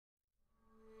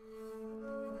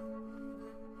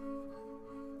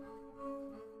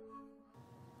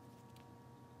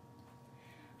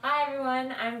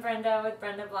everyone, I'm Brenda with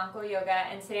Brenda Blanco Yoga,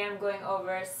 and today I'm going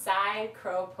over side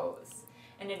crow pose,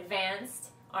 an advanced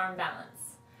arm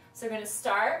balance. So we're going to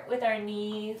start with our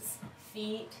knees,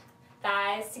 feet,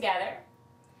 thighs together.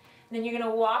 Then you're going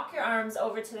to walk your arms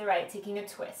over to the right, taking a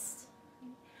twist.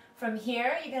 From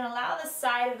here, you can allow the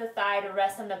side of the thigh to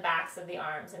rest on the backs of the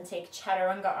arms and take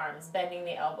chaturanga arms, bending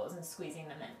the elbows and squeezing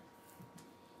them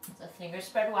in. So fingers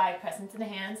spread wide, press into the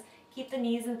hands, keep the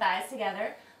knees and thighs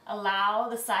together. Allow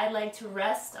the side leg to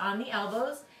rest on the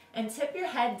elbows and tip your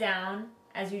head down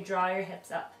as you draw your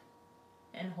hips up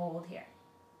and hold here.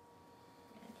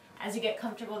 As you get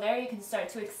comfortable there, you can start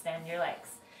to extend your legs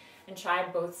and try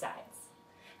both sides.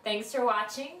 Thanks for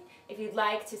watching. If you'd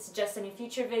like to suggest any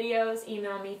future videos,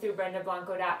 email me through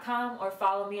brendablanco.com or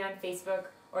follow me on Facebook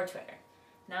or Twitter.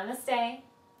 Namaste.